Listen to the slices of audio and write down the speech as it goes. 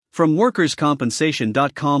From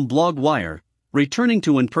WorkersCompensation.com blog wire, Returning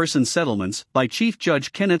to In-Person Settlements by Chief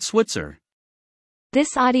Judge Kenneth Switzer.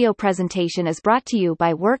 This audio presentation is brought to you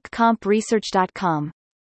by WorkCompResearch.com.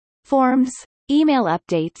 Forms, email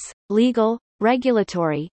updates, legal,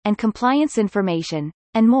 regulatory, and compliance information,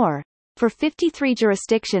 and more, for 53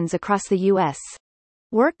 jurisdictions across the U.S.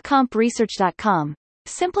 WorkCompResearch.com,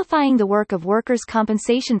 simplifying the work of workers'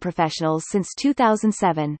 compensation professionals since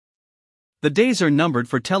 2007. The days are numbered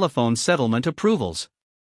for telephone settlement approvals.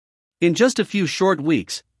 In just a few short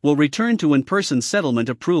weeks, we'll return to in-person settlement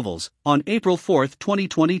approvals on April 4,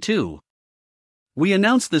 2022. We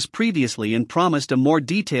announced this previously and promised a more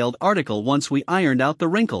detailed article once we ironed out the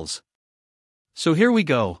wrinkles. So here we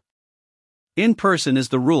go. In-person is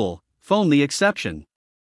the rule, phone the exception.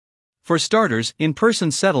 For starters, in-person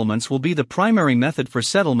settlements will be the primary method for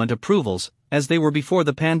settlement approvals, as they were before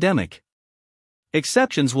the pandemic.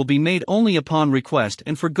 Exceptions will be made only upon request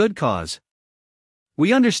and for good cause.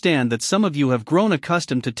 We understand that some of you have grown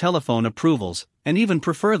accustomed to telephone approvals, and even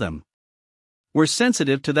prefer them. We're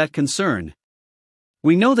sensitive to that concern.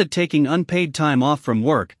 We know that taking unpaid time off from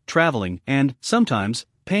work, traveling, and, sometimes,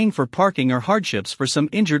 paying for parking are hardships for some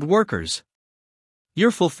injured workers.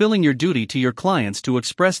 You're fulfilling your duty to your clients to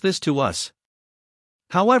express this to us.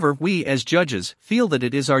 However, we as judges feel that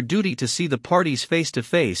it is our duty to see the parties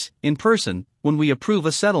face-to-face, in person, when we approve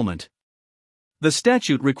a settlement. The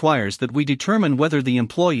statute requires that we determine whether the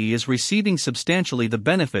employee is receiving substantially the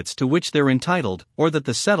benefits to which they're entitled or that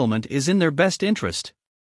the settlement is in their best interest.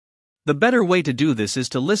 The better way to do this is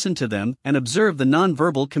to listen to them and observe the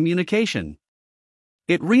nonverbal communication.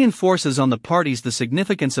 It reinforces on the parties the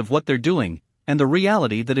significance of what they're doing, and the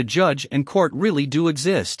reality that a judge and court really do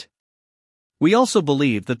exist. We also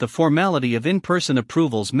believe that the formality of in-person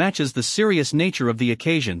approvals matches the serious nature of the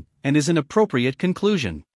occasion, and is an appropriate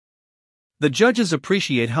conclusion. The judges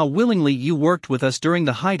appreciate how willingly you worked with us during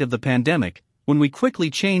the height of the pandemic, when we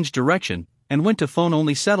quickly changed direction, and went to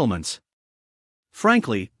phone-only settlements.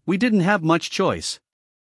 Frankly, we didn't have much choice.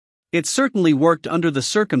 It certainly worked under the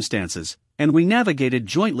circumstances, and we navigated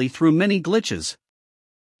jointly through many glitches.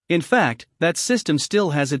 In fact, that system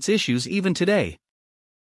still has its issues even today.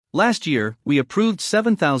 Last year, we approved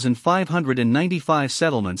 7,595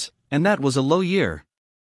 settlements, and that was a low year.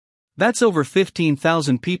 That's over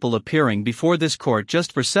 15,000 people appearing before this court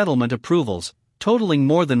just for settlement approvals, totaling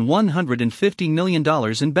more than $150 million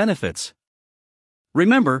in benefits.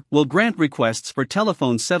 Remember, we'll grant requests for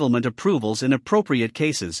telephone settlement approvals in appropriate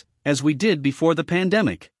cases, as we did before the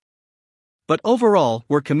pandemic. But overall,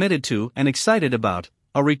 we're committed to and excited about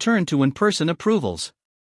a return to in-person approvals.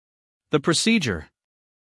 The procedure.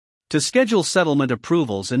 To schedule settlement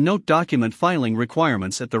approvals and note document filing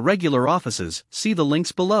requirements at the regular offices, see the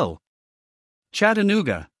links below.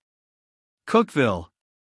 Chattanooga, Cookeville,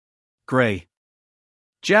 Gray,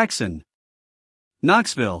 Jackson,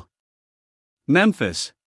 Knoxville,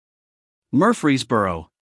 Memphis, Murfreesboro,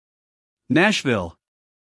 Nashville.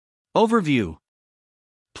 Overview.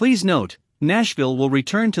 Please note, Nashville will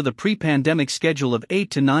return to the pre-pandemic schedule of 8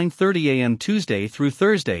 to 9:30 a.m. Tuesday through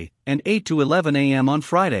Thursday, and 8 to 11 a.m. on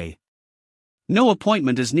Friday. No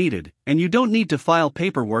appointment is needed, and you don't need to file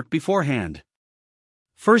paperwork beforehand.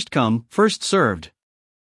 First come, first served.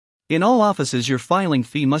 In all offices, your filing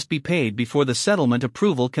fee must be paid before the settlement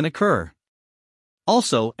approval can occur.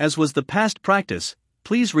 Also, as was the past practice,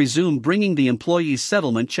 please resume bringing the employee's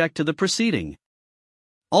settlement check to the proceeding.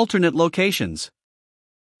 Alternate locations.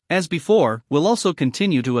 As before, we'll also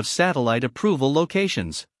continue to have satellite approval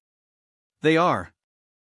locations. They are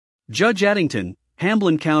Judge Addington,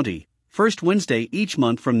 Hamblin County, first Wednesday each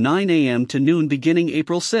month from 9 a.m. to noon beginning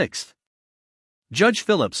April 6th. Judge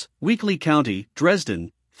Phillips, Weakley County,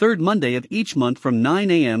 Dresden, third Monday of each month from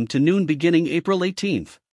 9 a.m. to noon beginning April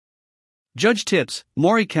 18th. Judge Tips,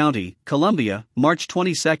 Maury County, Columbia, March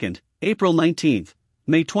 22nd, April 19th,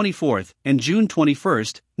 May 24th, and June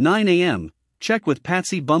 21st, 9 a.m. Check with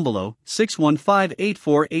Patsy Bumbelow,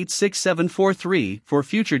 615-848-6743 for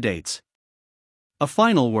future dates. A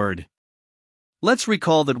final word. Let's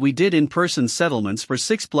recall that we did in-person settlements for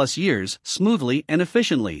 6+ years, smoothly and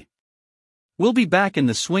efficiently. We'll be back in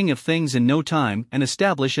the swing of things in no time and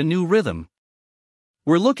establish a new rhythm.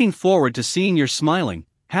 We're looking forward to seeing your smiling,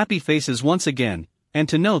 happy faces once again, and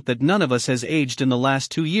to note that none of us has aged in the last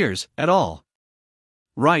 2 years, at all.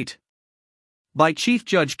 Right. By Chief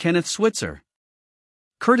Judge Kenneth Switzer.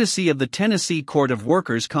 Courtesy of the Tennessee Court of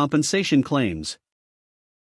Workers' Compensation Claims.